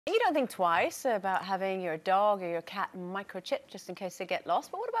You don't think twice about having your dog or your cat microchipped just in case they get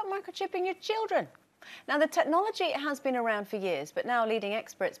lost, but what about microchipping your children? Now, the technology has been around for years, but now leading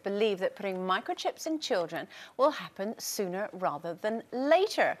experts believe that putting microchips in children will happen sooner rather than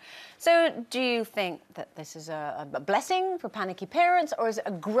later. So, do you think that this is a blessing for panicky parents, or is it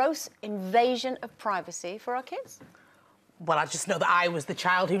a gross invasion of privacy for our kids? Well, I just know that I was the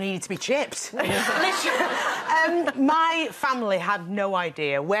child who needed to be chipped. My family had no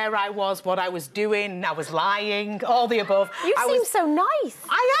idea where I was, what I was doing. I was lying, all the above. You seem so nice.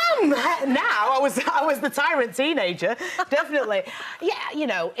 I am now. I was the tyrant teenager, definitely. Yeah, you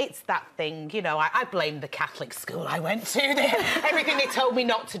know, it's that thing. You know, I blame the Catholic school I went to. Everything they told me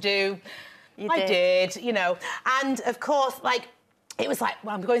not to do, I did. You know, and of course, like. It was like,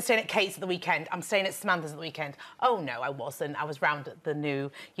 well, I'm going staying at Kate's at the weekend. I'm staying at Samantha's at the weekend. Oh, no, I wasn't. I was round at the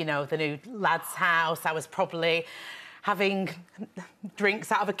new, you know, the new lad's house. I was probably having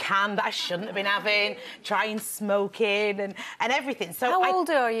drinks out of a can that I shouldn't have been having, trying smoking and everything. So how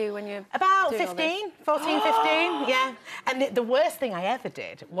old are you when you're about 15, 14, 15, yeah. And the worst thing I ever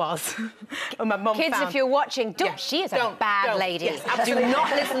did was when my mum Kids, found... if you're watching, she is a bad lady. Yes, absolutely. Do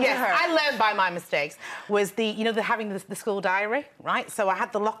not listen to her. I learned by my mistakes was having the school diary, right? So I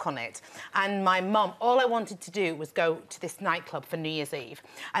had the lock on it, and my mum, all I wanted to do was go to this nightclub for New Year's Eve,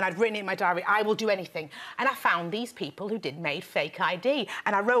 and I'd written in my diary, I will do anything. And I found these people who made fake ID,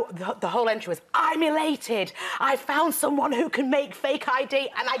 and I wrote the whole entry was, I'm elated, I found someone who can make fake ID,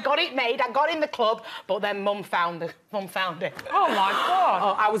 and I got it made, I got in the club, but then mum found it. Oh my God.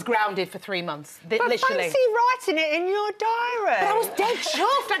 Oh, I was grounded for 3 months, literally. Fancy writing it in your diary. But I was dead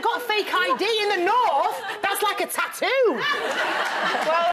chuffed, I got fake ID in the north, that's like a tattoo. Well,